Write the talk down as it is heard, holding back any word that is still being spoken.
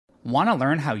Want to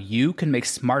learn how you can make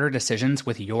smarter decisions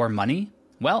with your money?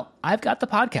 Well, I've got the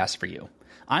podcast for you.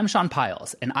 I'm Sean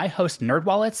Piles, and I host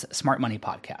NerdWallet's Smart Money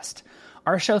Podcast.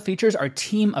 Our show features our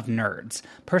team of nerds,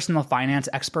 personal finance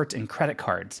experts in credit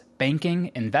cards,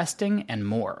 banking, investing, and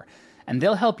more. And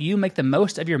they'll help you make the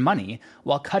most of your money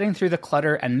while cutting through the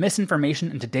clutter and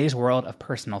misinformation in today's world of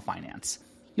personal finance.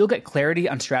 You'll get clarity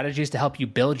on strategies to help you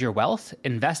build your wealth,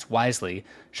 invest wisely,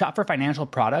 shop for financial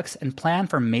products, and plan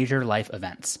for major life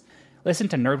events. Listen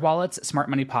to NerdWallet's Smart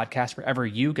Money Podcast wherever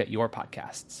you get your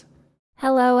podcasts.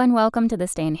 Hello and welcome to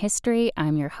This Day in History.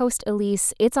 I'm your host,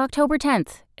 Elise. It's October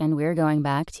 10th, and we're going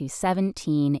back to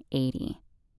 1780.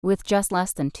 With just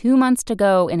less than 2 months to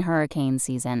go in hurricane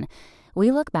season, we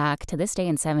look back to this day in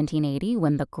 1780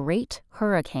 when the Great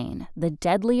Hurricane, the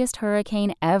deadliest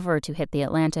hurricane ever to hit the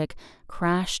Atlantic,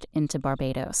 crashed into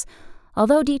Barbados.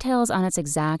 Although details on its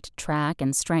exact track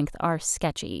and strength are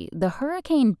sketchy, the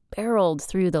hurricane barreled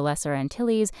through the Lesser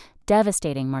Antilles,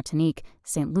 devastating Martinique,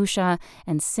 St. Lucia,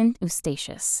 and St.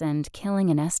 Eustatius, and killing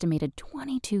an estimated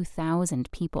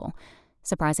 22,000 people.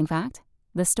 Surprising fact?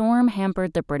 The storm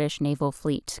hampered the British naval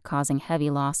fleet, causing heavy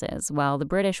losses, while the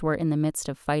British were in the midst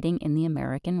of fighting in the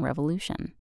American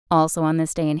Revolution. Also on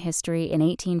this day in history, in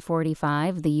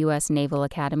 1845, the U.S. Naval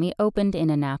Academy opened in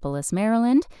Annapolis,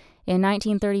 Maryland. In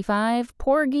 1935,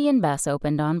 Porgy and Bess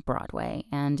opened on Broadway.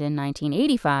 And in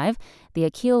 1985, the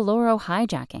Achille Lauro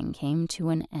hijacking came to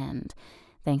an end.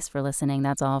 Thanks for listening.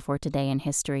 That's all for Today in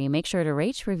History. Make sure to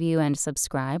rate, review, and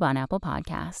subscribe on Apple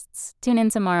Podcasts. Tune in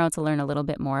tomorrow to learn a little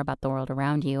bit more about the world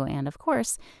around you. And of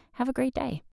course, have a great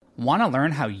day. Want to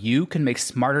learn how you can make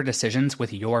smarter decisions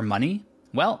with your money?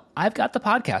 Well, I've got the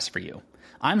podcast for you.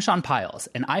 I'm Sean Piles,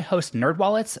 and I host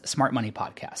NerdWallet's Smart Money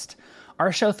Podcast.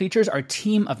 Our show features our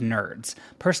team of nerds,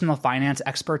 personal finance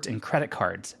experts in credit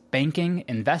cards, banking,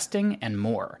 investing, and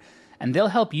more. And they'll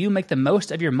help you make the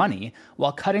most of your money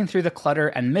while cutting through the clutter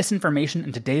and misinformation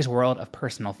in today's world of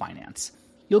personal finance.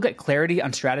 You'll get clarity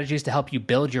on strategies to help you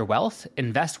build your wealth,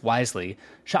 invest wisely,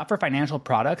 shop for financial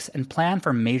products, and plan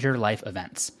for major life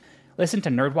events. Listen to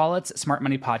NerdWallet's Smart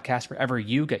Money Podcast wherever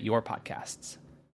you get your podcasts.